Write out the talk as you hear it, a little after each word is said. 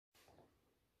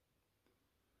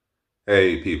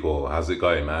Hey people, how's it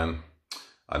going, man?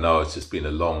 I know it's just been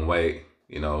a long wait.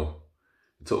 It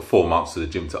took 4 months for the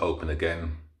gym to open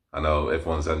again. I know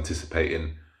everyone's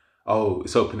anticipating, oh,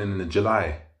 it's opening in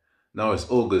July. No, it's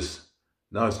August.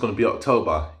 No, it's going to be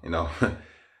October. No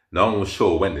one was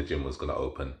sure when the gym was going to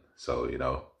open. So, it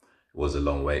was a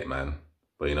long wait, man.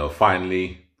 But,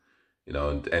 finally,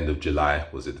 the end of July,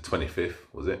 was it the 25th?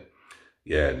 Was it?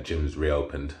 Yeah, the gym's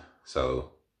reopened.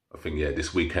 So I think, yeah,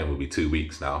 this weekend will be 2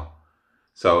 weeks now.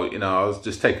 So, I was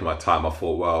just taking my time. I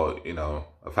thought, well,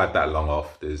 I've had that long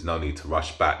off. There's no need to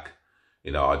rush back.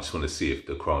 I just want to see if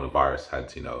the coronavirus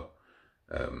had,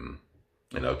 um,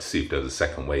 to see if there was a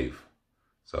second wave.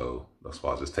 So that's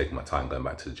why I was just taking my time going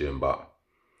back to the gym. But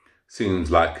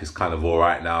seems like it's kind of all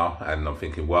right now. And I'm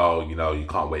thinking, well, you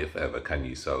can't wait forever, can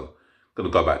you? So I'm going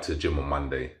to go back to the gym on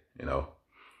Monday,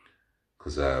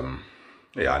 because,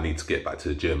 yeah, I need to get back to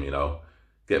the gym,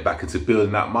 get back into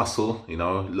building that muscle,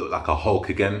 look like a Hulk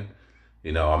again.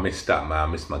 I missed that, man.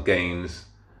 I missed my gains.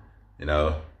 You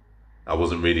know, I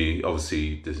wasn't really,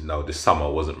 obviously, this summer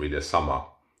wasn't really a summer.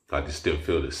 I just didn't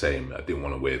feel the same. I didn't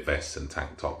want to wear vests and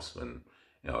tank tops and,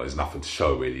 there's nothing to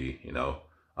show really.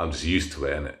 I'm just used to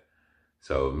it, innit?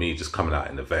 So me just coming out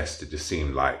in the vest, it just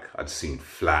seemed like I just seemed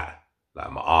flat.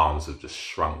 Like my arms have just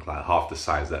shrunk like half the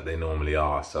size that they normally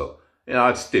are. So,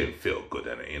 I just didn't feel good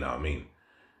in it, you know what I mean?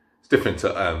 It's different to,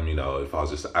 if I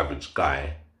was just an average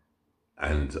guy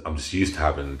and I'm just used to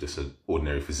having just an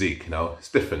ordinary physique,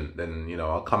 it's different. Then,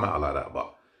 I'll come out like that.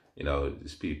 But,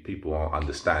 just people won't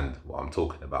understand what I'm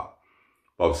talking about.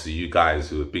 But obviously, you guys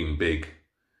who have been big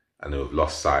and who have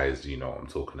lost size, you know what I'm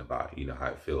talking about. You know how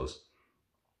it feels.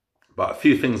 But a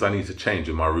few things I need to change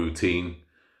in my routine.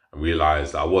 I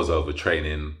realized I was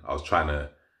overtraining. I was trying to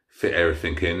fit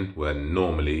everything in when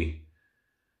normally,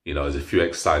 there's a few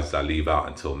exercises I leave out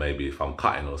until maybe if I'm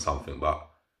cutting or something. But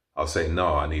I'll say,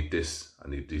 no, I need this. I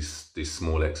need these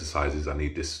small exercises. I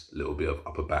need this little bit of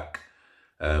upper back,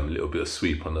 a little bit of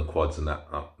sweep on the quads and that.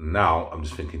 Now I'm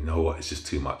just thinking, you know what? It's just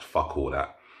too much. Fuck all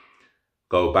that.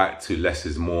 Go back to less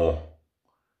is more,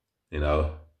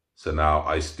 So now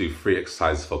I used to do 3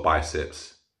 exercises for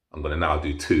biceps. I'm going to now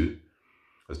do 2.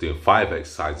 I was doing 5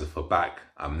 exercises for back.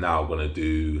 I'm now going to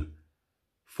do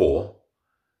 4.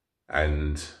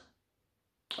 And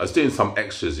I was doing some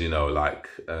extras, like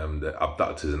the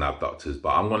abductors and abductors,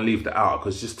 but I'm going to leave that out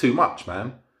because it's just too much,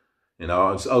 man.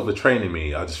 It's overtraining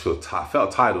me. I just I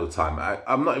felt tired all the time.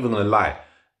 I'm not even going to lie.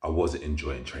 I wasn't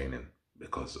enjoying training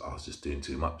because I was just doing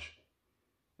too much.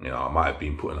 I might have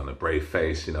been putting on a brave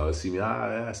face, see me,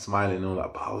 yeah, smiling and all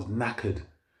that, but I was knackered.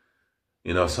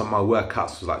 Some of my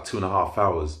workouts was like 2.5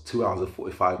 hours, 2 hours and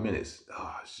 45 minutes.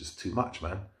 Oh, it's just too much,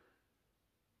 man.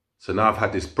 So now I've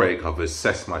had this break, I've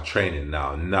assessed my training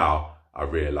now, and now I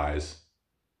realise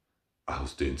I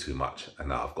was doing too much and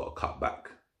now I've got to cut back.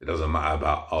 It doesn't matter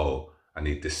about, oh, I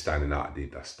need this standing out, I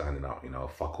need that standing out,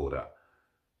 fuck all that.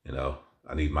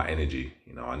 I need my energy,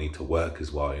 I need to work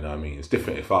as well, you know what I mean? It's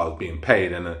different if I was being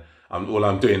paid and all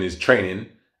I'm doing is training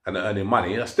and earning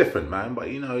money. That's different, man. But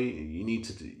you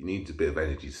need a bit of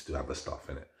energy to do other stuff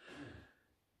in it.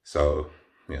 So,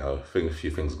 I think a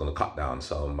few things are gonna cut down.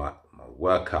 So my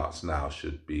workouts now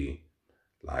should be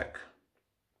like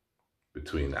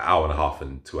between an hour and a half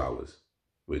and 2 hours,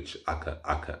 which I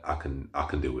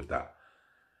can deal with that.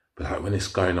 But like when it's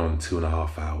going on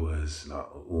 2.5 hours,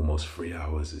 like almost 3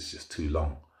 hours, it's just too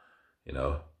long,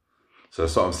 So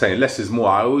that's what I'm saying. Less is more.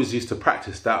 I always used to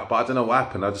practice that, but I don't know what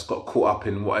happened. I just got caught up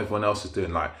in what everyone else is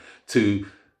doing, like two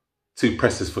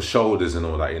presses for shoulders and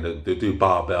all that. They do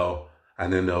barbell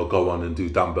and then they'll go on and do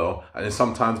dumbbell. And then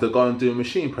sometimes they'll go and do a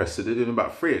machine press. So they're doing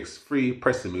about three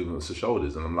pressing movements for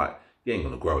shoulders. And I'm like, you ain't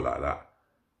going to grow like that.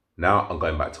 Now I'm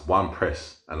going back to 1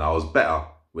 press. And I was better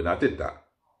when I did that.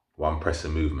 1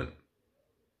 pressing movement.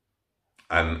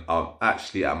 And I'm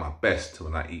actually at my best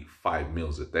when I eat 5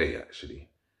 meals a day, actually.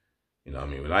 You know what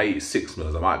I mean? When I eat 6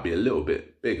 meals, I might be a little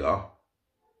bit bigger,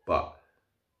 but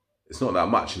it's not that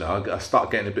much, I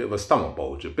start getting a bit of a stomach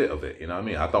bulge, a bit of it, you know what I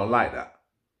mean? I don't like that.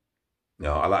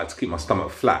 I like to keep my stomach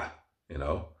flat,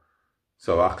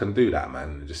 So I can do that,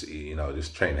 man. Just eat,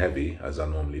 just train heavy as I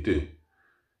normally do.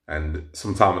 And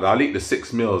sometimes I'll eat the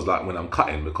 6 meals like when I'm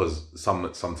cutting because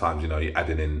sometimes, you're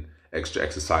adding in extra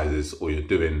exercises or you're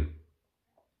doing,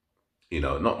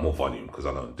 not more volume because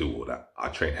I don't do all that. I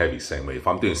train heavy same way. If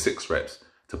I'm doing 6 reps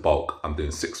to bulk, I'm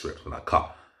doing 6 reps when I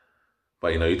cut. But,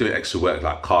 you're doing extra work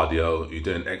like cardio, you're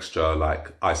doing extra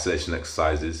like isolation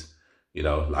exercises,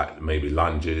 like maybe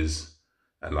lunges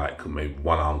and like maybe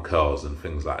 1-arm curls and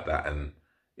things like that. And,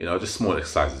 just small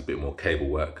exercises, a bit more cable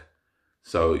work.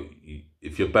 So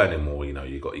if you're burning more,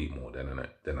 you got to eat more then, innit?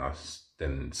 Then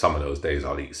then some of those days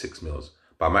I'll eat 6 meals.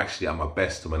 But I'm actually at my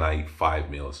best when I eat 5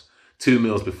 meals. 2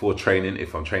 meals before training,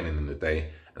 if I'm training in the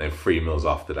day, and then 3 meals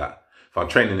after that. If I'm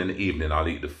training in the evening, I'll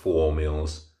eat the 4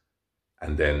 meals,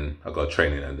 and then I got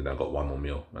training, and then I got 1 more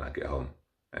meal when I get home.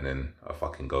 And then I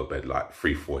fucking go to bed like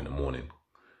 3, 4 in the morning.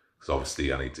 Because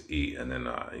obviously I need to eat, and then,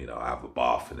 you know, I have a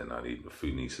bath, and then the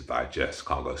food needs to digest.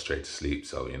 Can't go straight to sleep,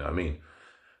 so you know what I mean?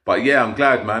 But yeah, I'm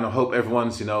glad, man. I hope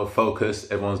everyone's, you know,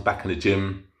 focused. Everyone's back in the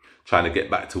gym, trying to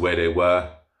get back to where they were.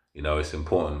 You know, it's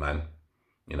important, man.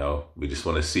 You know, we just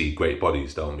want to see great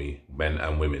bodies, don't we? Men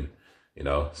and women, you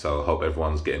know. So I hope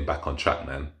everyone's getting back on track,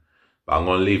 man. But I'm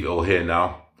going to leave it all here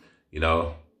now. You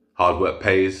know, hard work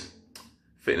pays.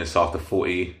 Fitness after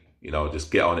 40, you know,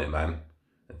 just get on it, man.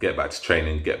 Get back to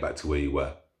training, get back to where you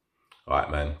were. All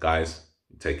right, man. Guys,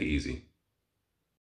 take it easy.